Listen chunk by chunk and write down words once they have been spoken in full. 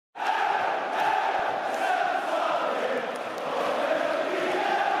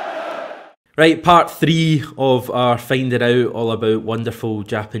Right, part 3 of our Finding Out All About Wonderful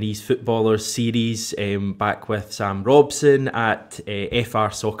Japanese Footballers series, back with Sam Robson at FR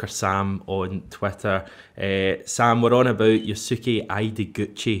Soccer Sam on Twitter. Sam, we're on about Yosuke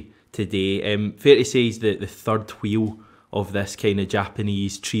Ideguchi today. Fair to say he's the third wheel of this kind of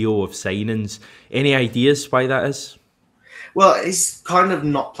Japanese trio of signings. Any ideas why that is? Well, he's kind of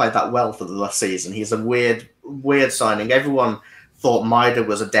not played that well for the last season. He's a weird signing. Everyone thought Maida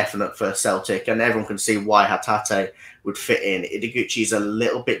was a definite for Celtic, and everyone can see why Hatate would fit in. Ideguchi's a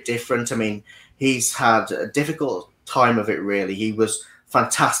little bit different. I mean, he's had a difficult time of it, really. He was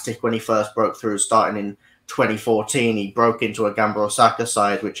fantastic when he first broke through, starting in 2014. He broke into a Gamba Osaka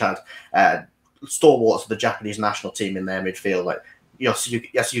side, which had stalwarts of the Japanese national team in their midfield. Like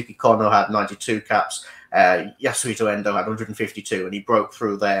Yasuki Kono had 92 caps, Yasuhito Endo had 152, and he broke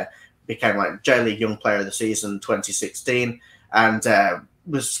through there, became like J-League Young Player of the Season 2016, and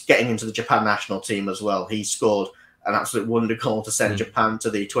was getting into the Japan national team as well. He scored an absolute wonder goal to send Japan to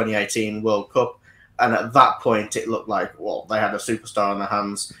the 2018 World Cup, and at that point it looked like, well, they had a superstar on their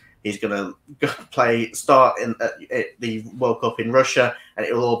hands. He's going to start in the World Cup in Russia, and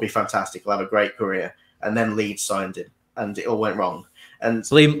it will all be fantastic. He'll have a great career. And then Leeds signed him, and it all went wrong. And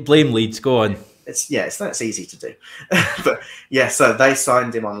blame Leeds. Go on. It's easy to do, but yeah. So they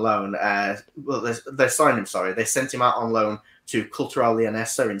signed him on loan. They signed him. Sorry, they sent him out on loan to Cultural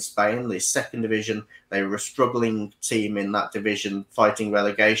Leonesa in Spain, the second division. They were a struggling team in that division, fighting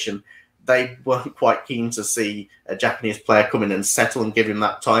relegation. They weren't quite keen to see a Japanese player come in and settle and give him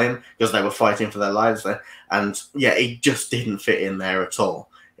that time because they were fighting for their lives there. And yeah, he just didn't fit in there at all.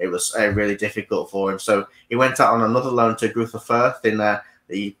 It was really difficult for him. So he went out on another loan to Greuther Fürth in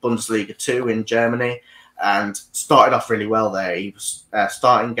the Bundesliga 2 in Germany and started off really well there. He was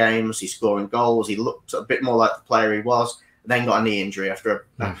starting games, he's scoring goals. He looked a bit more like the player he was, then got a knee injury after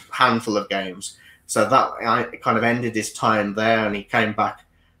a handful of games. So that kind of ended his time there, and he came back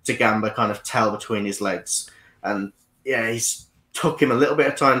to Gamba kind of tail between his legs. And yeah, he's took him a little bit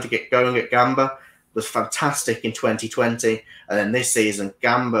of time to get going at Gamba. Was fantastic in 2020, and then this season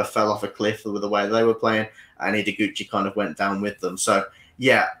Gamba fell off a cliff with the way they were playing, and Ideguchi kind of went down with them. So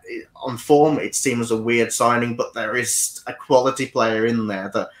yeah, on form it seems a weird signing, but there is a quality player in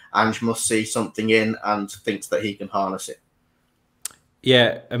there that Ange must see something in and thinks that he can harness it.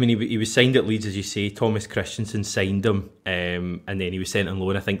 Yeah, I mean, he was signed at Leeds, as you say. Thomas Christensen signed him, and then he was sent on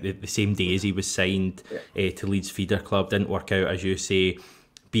loan, I think, the same day as he was signed to Leeds Feeder Club. Didn't work out, as you say.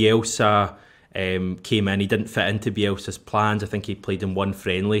 Bielsa came in. He didn't fit into Bielsa's plans. I think he played in one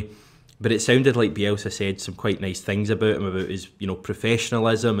friendly. But it sounded like Bielsa said some quite nice things about him, about his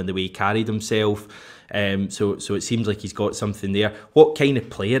professionalism and the way he carried himself. So it seems like he's got something there. What kind of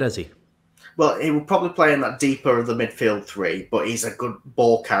player is he? Well, he will probably play in that deeper of the midfield three, but he's a good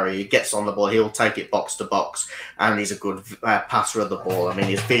ball carrier. He gets on the ball, he'll take it box to box, and he's a good passer of the ball. I mean,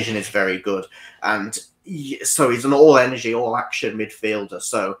 his vision is very good. And so he's an all-energy, all-action midfielder.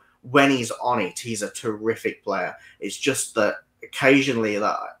 So when he's on it, he's a terrific player. It's just that occasionally,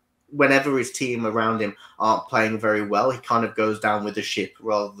 that whenever his team around him aren't playing very well, he kind of goes down with the ship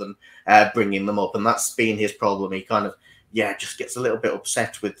rather than bringing them up. And that's been his problem. He kind of just gets a little bit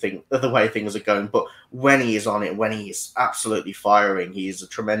upset with the way things are going. But when he is on it, when he is absolutely firing, he is a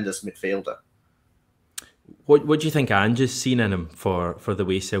tremendous midfielder. What do you think Ange has seen in him for the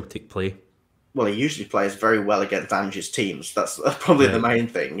way Celtic play? Well, he usually plays very well against Ange's teams. That's probably the main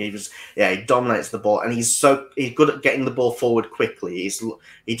thing. He dominates the ball, and he's good at getting the ball forward quickly.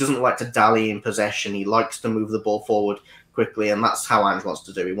 He doesn't like to dally in possession. He likes to move the ball forward quickly, and that's how Ange wants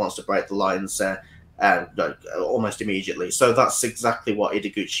to do. He wants to break the lines almost immediately. So that's exactly what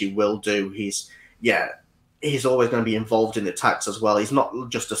Ideguchi will do. He's always going to be involved in the attacks as well. He's not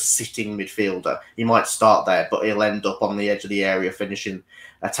just a sitting midfielder. He might start there, but he'll end up on the edge of the area finishing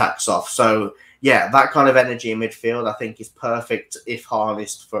attacks off. So yeah, that kind of energy in midfield I think is perfect if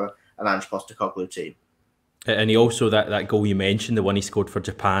harnessed for an Ange Postecoglou team. And he also, that goal you mentioned, the one he scored for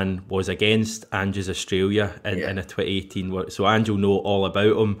Japan, was against Ange's Australia in a 2018. So Ange will know all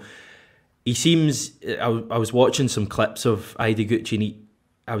about him. He seems, I was watching some clips of Ideguchi, and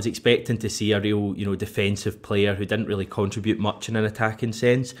I was expecting to see a real, defensive player who didn't really contribute much in an attacking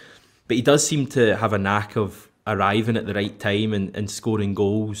sense. But he does seem to have a knack of arriving at the right time and scoring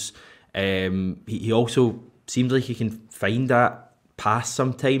goals. He also seems like he can find that pass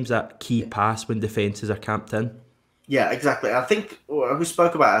sometimes, that key pass when defences are camped in. Yeah, exactly. I think we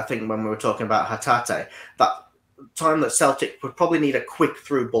spoke about, when we were talking about Hatate, that time that Celtic would probably need a quick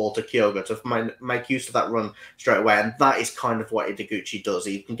through ball to Kyogo to make use of that run straight away. And that is kind of what Ideguchi does.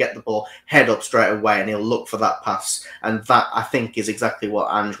 He can get the ball head up straight away and he'll look for that pass. And that, I think, is exactly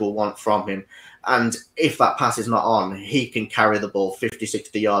what Ange will want from him. And if that pass is not on, he can carry the ball 50,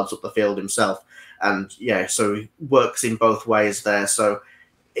 60 yards up the field himself. And yeah, so he works in both ways there. So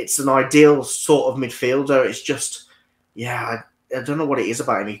it's an ideal sort of midfielder. It's just, yeah, I don't know what it is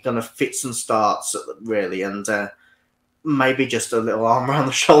about him. He kind of fits and starts, really. And maybe just a little arm around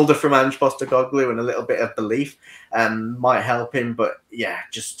the shoulder from Ange Postecoglou and a little bit of belief might help him. But yeah,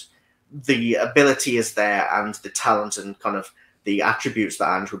 just the ability is there and the talent and kind of the attributes that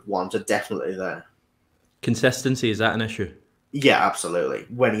Ange would want are definitely there. Consistency, is that an issue? Yeah, absolutely.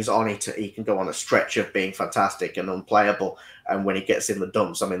 When he's on it, he can go on a stretch of being fantastic and unplayable. And when he gets in the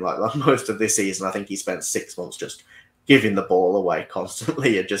dumps, I mean, like most of this season, I think he spent 6 months just giving the ball away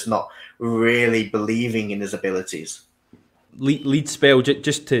constantly and just not really believing in his abilities. Lead spell,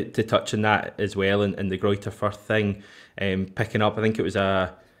 just to touch on that as well, and the Greuther Fürth thing, picking up, I think it was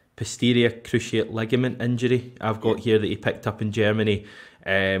a posterior cruciate ligament injury I've got here that he picked up in Germany.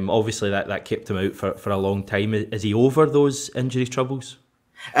 Obviously that kept him out for a long time. Is he over those injury troubles?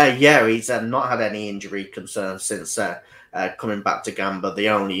 Yeah, he's not had any injury concerns since coming back to Gamba.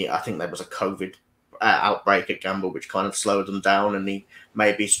 I think there was a COVID outbreak at Gamba which kind of slowed him down, and he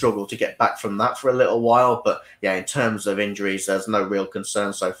maybe struggled to get back from that for a little while. But yeah, in terms of injuries, there's no real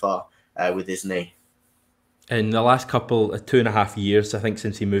concern so far with his knee. In the last couple, 2.5 years, I think,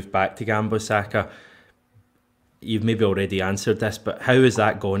 since he moved back to Gamba, Saka, you've maybe already answered this, but how has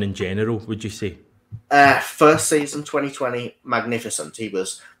that gone in general, would you say? First season, 2020, magnificent. He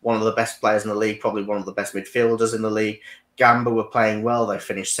was one of the best players in the league, probably one of the best midfielders in the league. Gamba were playing well. They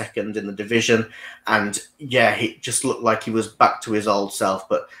finished second in the division. And yeah, he just looked like he was back to his old self.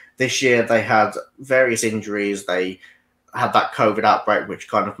 But this year they had various injuries. They had that COVID outbreak, which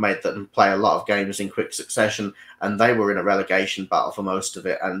kind of made them play a lot of games in quick succession. And they were in a relegation battle for most of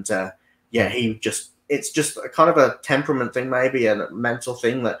it. And yeah, it's just a kind of a temperament thing, maybe, and a mental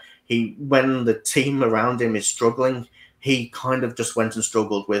thing that when the team around him is struggling, he kind of just went and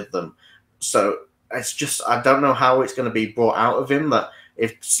struggled with them. So it's just, I don't know how it's going to be brought out of him that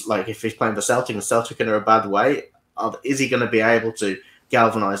if he's playing for Celtic and Celtic are in a bad way, is he going to be able to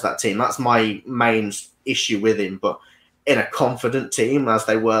galvanise that team? That's my main issue with him. But in a confident team, as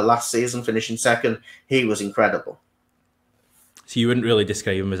they were last season, finishing second, he was incredible. So you wouldn't really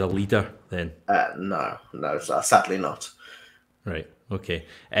describe him as a leader then? No, sadly not. Right, okay.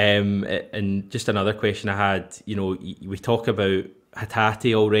 And just another question I had, we talk about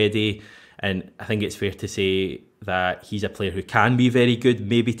Hatate already, and I think it's fair to say that he's a player who can be very good,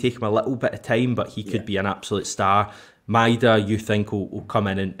 maybe take him a little bit of time, but he could be an absolute star. Maida, you think, will come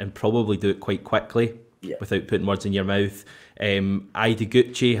in and probably do it quite quickly without putting words in your mouth.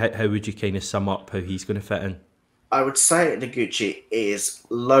 Ideguchi, how would you kind of sum up how he's going to fit in? I would say Ideguchi is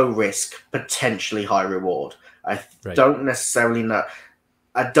low risk, potentially high reward. I don't necessarily know.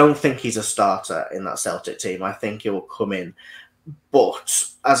 I don't think he's a starter in that Celtic team. I think he will come in. But,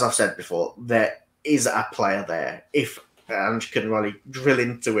 as I've said before, there is a player there. If Ange can really drill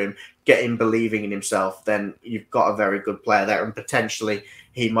into him, get him believing in himself, then you've got a very good player there. And potentially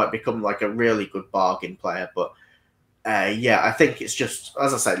he might become like a really good bargain player. But yeah, I think it's just,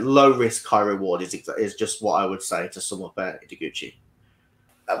 as I said, low risk, high reward is just what I would say to sum up Ideguchi.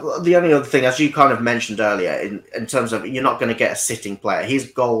 The only other thing, as you kind of mentioned earlier, in terms of you're not going to get a sitting player.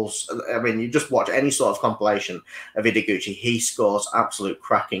 His goals, I mean, you just watch any sort of compilation of Ideguchi, he scores absolute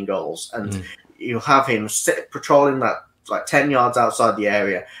cracking goals. And you'll have him patrolling that like 10 yards outside the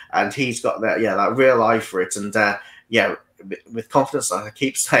area, and he's got that real eye for it. And with confidence, like I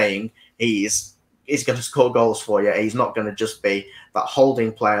keep saying, he's going to score goals for you. He's not going to just be that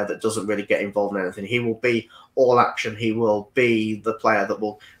holding player that doesn't really get involved in anything. He will be all action. He will be the player that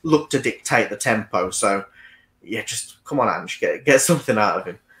will look to dictate the tempo. So, yeah, just come on, Ange, get something out of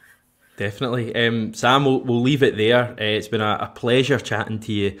him. Definitely. Sam, we'll leave it there. It's been a pleasure chatting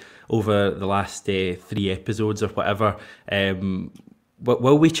to you over the last 3 episodes or whatever.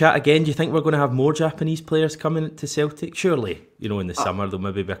 Will we chat again? Do you think we're going to have more Japanese players coming to Celtic? Surely, in the summer there'll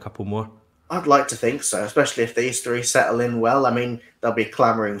maybe be a couple more. I'd like to think so, especially if these three settle in well. I mean, they'll be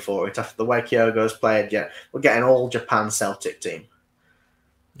clamouring for it after the way Kyogo's played. Yeah, we're getting all Japan Celtic team.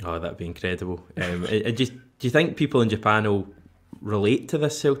 Oh, that'd be incredible. Do you think people in Japan will relate to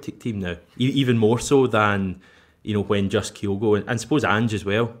this Celtic team now, even more so than when just Kyogo and suppose Ange as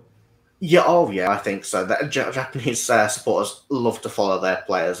well? Yeah, oh yeah, I think so. That Japanese supporters love to follow their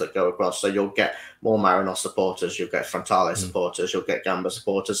players that go across. So you'll get more Marino supporters, you'll get Frontale Mm. supporters, you'll get Gamba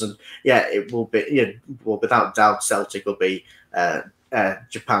supporters, and yeah, it will be. Yeah, well, without doubt, Celtic will be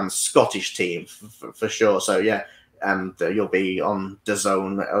Japan's Scottish team for sure. So yeah, and you'll be on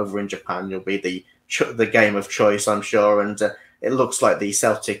DAZN over in Japan. You'll be the game of choice, I'm sure, and it looks like the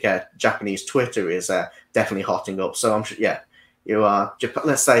Celtic Japanese Twitter is definitely hotting up. So I'm sure, yeah. You are,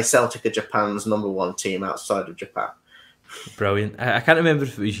 let's say, Celtic are Japan's #1 team outside of Japan. Brilliant. I can't remember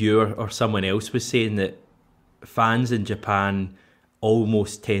if it was you or someone else was saying that fans in Japan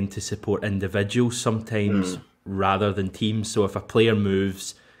almost tend to support individuals sometimes rather than teams. So if a player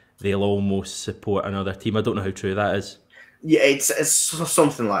moves, they'll almost support another team. I don't know how true that is. Yeah, it's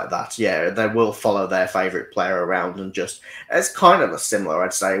something like that. Yeah, they will follow their favourite player around and just. It's kind of a similar,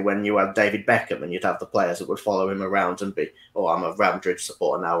 I'd say, when you had David Beckham and you'd have the players that would follow him around and be, oh, I'm a Real Madrid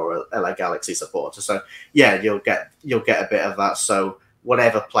supporter now or a LA Galaxy supporter. So yeah, you'll get a bit of that. So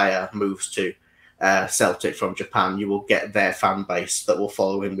whatever player moves to Celtic from Japan, you will get their fan base that will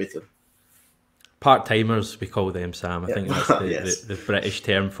follow him with them. Part-timers, we call them, Sam. I think that's the, yes. the British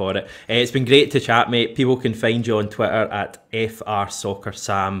term for it. It's been great to chat, mate. People can find you on Twitter at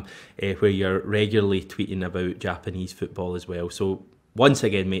FRSoccerSam, where you're regularly tweeting about Japanese football as well. So once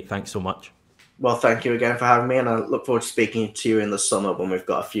again, mate, thanks so much. Well, thank you again for having me, and I look forward to speaking to you in the summer when we've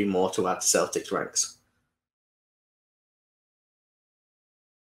got a few more to add to Celtic's ranks.